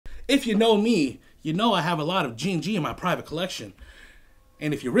If you know me, you know I have a lot of G&G in my private collection.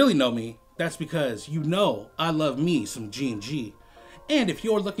 And if you really know me, that's because you know I love me some G&G. And if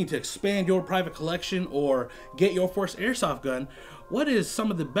you're looking to expand your private collection or get your first airsoft gun, what is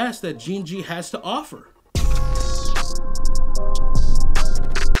some of the best that G&G has to offer?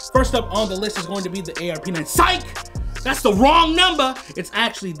 First up on the list is going to be the ARP9. Psych! That's the wrong number. It's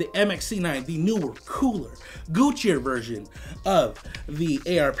actually the MXC9, the newer, cooler, Guccier version of the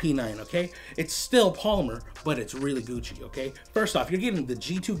ARP9, okay? It's still polymer, but it's really Gucci, okay? First off, you're getting the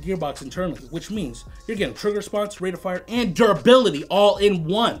G2 gearbox internally, which means you're getting trigger response, rate of fire, and durability all in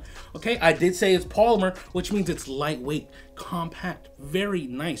one, okay? I did say it's polymer, which means it's lightweight, compact, very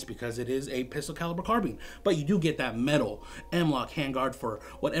nice because it is a pistol caliber carbine, but you do get that metal M-LOK handguard for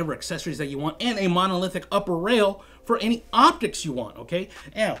whatever accessories that you want, and a monolithic upper rail for any optics you want, okay?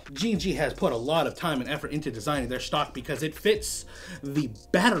 Now, G&G has put a lot of time and effort into designing their stock because it fits the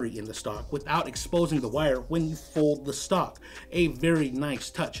battery in the stock without exposing the wire when you fold the stock. A very nice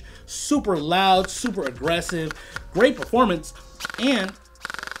touch. Super loud, super aggressive, great performance, and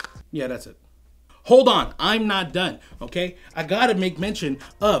yeah, that's it. Hold on, I'm not done, okay? I gotta make mention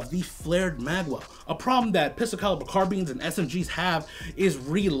of the flared magwell. A problem that pistol caliber carbines and SMGs have is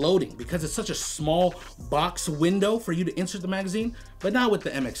reloading because it's such a small box window for you to insert the magazine, but not with the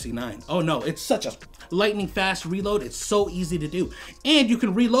MXC9. Oh no, it's such a lightning fast reload. It's so easy to do. And you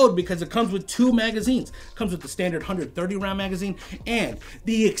can reload because it comes with two magazines. It comes with the standard 130 round magazine and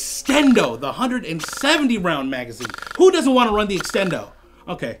the Extendo, the 170 round magazine. Who doesn't want to run the Extendo?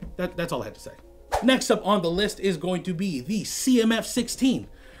 Okay, that's all I had to say. Next up on the list is going to be the CMF16.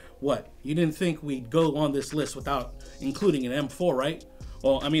 What? You didn't think we'd go on this list without including an M4, right?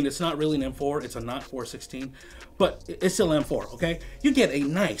 Well, I mean, it's not really an M4, it's a not 416, but it's still M4, okay? You get a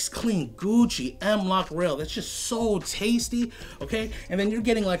nice, clean Gucci M-LOK rail that's just so tasty, okay? And then you're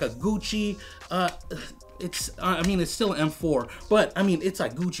getting like a Gucci, I mean, it's still an M4, but I mean, it's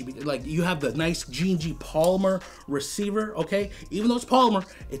like Gucci. Like, you have the nice G&G polymer receiver, okay? Even though it's polymer,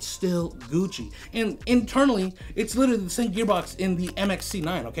 it's still Gucci. And internally, it's literally the same gearbox in the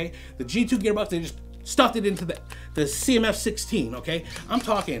MXC9, okay? The G2 gearbox, they just stuffed it into the CMF16, okay? I'm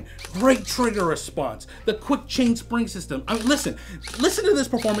talking great trigger response, the quick chain spring system. I mean, listen to this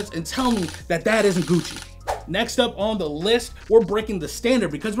performance and tell me that that isn't Gucci. Next up on the list, we're breaking the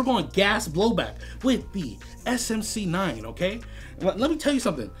standard because we're going gas blowback with the SMC9, okay? Let me tell you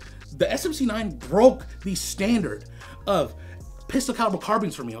something. The SMC9 broke the standard of pistol caliber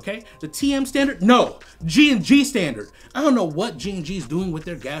carbines for me, okay? The TM standard, no, G&G standard. I don't know what G&G is doing with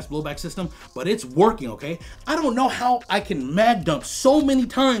their gas blowback system, but it's working, okay? I don't know how I can mag dump so many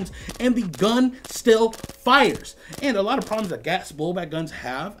times and the gun still fires. And a lot of problems that gas blowback guns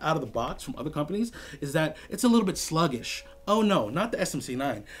have out of the box from other companies is that it's a little bit sluggish. Oh no, not the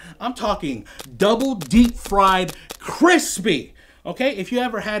SMC9. I'm talking double deep fried crispy, okay? If you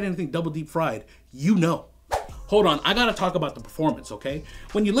ever had anything double deep fried, you know. Hold on, I gotta talk about the performance, okay?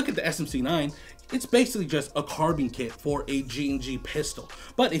 When you look at the SMC9, it's basically just a carbine kit for a G&G pistol.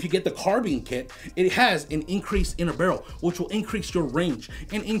 But if you get the carbine kit, it has an increased inner barrel, which will increase your range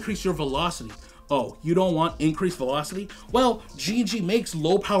and increase your velocity. Oh, you don't want increased velocity? Well, G&G makes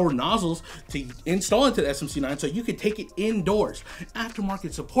low power nozzles to install into the SMC9 so you can take it indoors.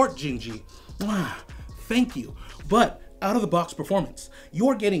 Aftermarket support, G&G. Thank you. But out of the box performance,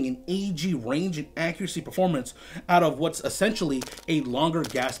 you're getting an AG range and accuracy performance out of what's essentially a longer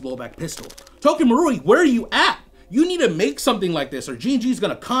gas blowback pistol. Toki Marui, where are you at? You need to make something like this or G&G is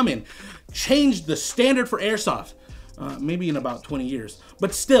gonna come and change the standard for airsoft. Maybe in about 20 years.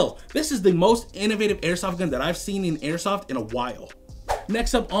 But still, this is the most innovative airsoft gun that I've seen in airsoft in a while.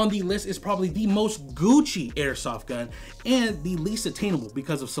 Next up on the list is probably the most Gucci airsoft gun and the least attainable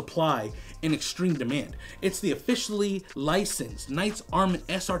because of supply and extreme demand. It's the officially licensed Knight's Armament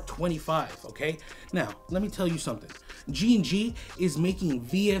SR25, okay? Now, let me tell you something. G&G is making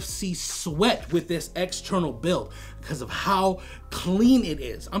VFC sweat with this external build because of how clean it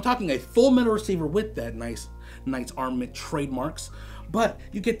is. I'm talking a full metal receiver with that nice Knight's Armament trademarks, but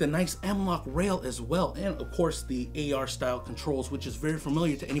you get the nice M-LOK rail as well, and of course the AR style controls, which is very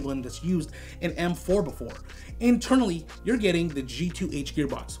familiar to anyone that's used an M4 before. Internally, you're getting the G2H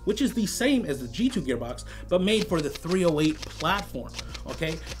gearbox, which is the same as the G2 gearbox, but made for the 308 platform,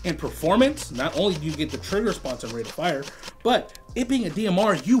 okay? And performance, not only do you get the trigger response and rate of fire, but it being a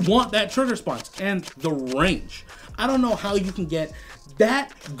DMR, you want that trigger response and the range. I don't know how you can get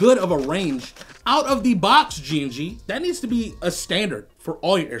that good of a range out of the box, G&G. That needs to be a standard for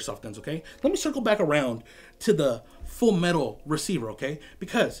all your airsoft guns, okay? Let me circle back around to the full metal receiver, okay?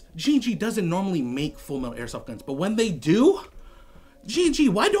 Because G&G doesn't normally make full metal airsoft guns, but when they do, G&G,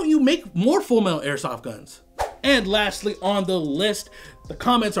 why don't you make more full metal airsoft guns? And lastly on the list, the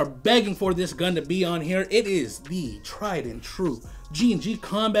comments are begging for this gun to be on here. It is the tried and true G&G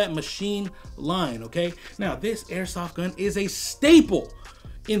Combat Machine line, okay? Now, this airsoft gun is a staple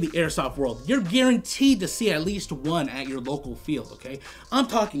in the airsoft world. You're guaranteed to see at least one at your local field, okay? I'm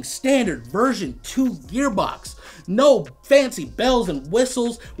talking standard version 2 gearbox. No fancy bells and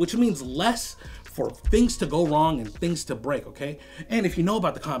whistles, which means less for things to go wrong and things to break, okay? And if you know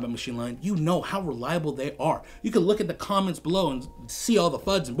about the Combat Machine line, you know how reliable they are. You can look at the comments below and see all the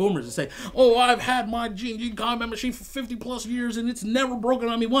fuds and boomers and say, oh, I've had my G&G Combat Machine for 50 plus years and it's never broken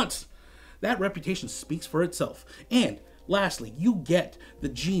on me once. That reputation speaks for itself. And lastly, you get the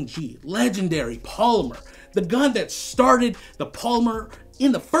G&G legendary polymer, the gun that started the polymer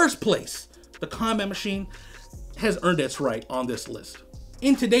in the first place. The Combat Machine has earned its right on this list.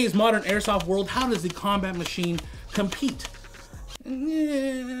 In today's modern airsoft world, how does the Combat Machine compete? I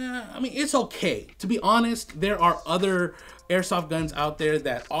mean, it's okay. To be honest, there are other airsoft guns out there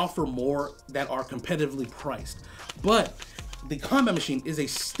that offer more, that are competitively priced. But the Combat Machine is a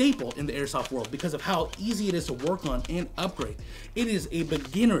staple in the airsoft world because of how easy it is to work on and upgrade. It is a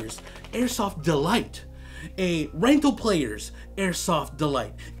beginner's airsoft delight, a rental player's airsoft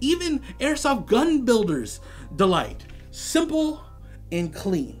delight, even airsoft gun builders' delight. Simple and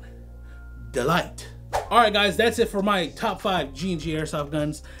clean. Delight. Alright guys, that's it for my top 5 G&G airsoft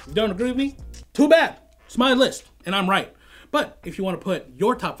guns. If you don't agree with me, too bad. It's my list, and I'm right. But if you want to put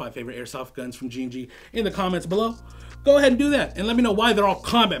your top 5 favorite airsoft guns from G&G in the comments below, go ahead and do that, and let me know why they're all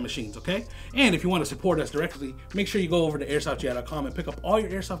combat machines, okay? And if you want to support us directly, make sure you go over to airsoftgi.com and pick up all your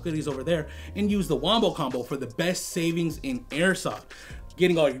airsoft goodies over there and use the Wombo combo for the best savings in airsoft.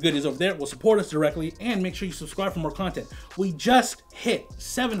 Getting all your goodies over there will support us directly, and make sure you subscribe for more content. We just hit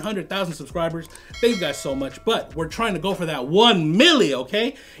 700,000 subscribers. Thank you guys so much, but we're trying to go for that 1 million,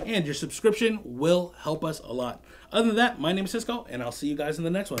 okay? And your subscription will help us a lot. Other than that, my name is Cisco, and I'll see you guys in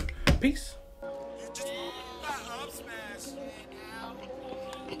the next one. Peace.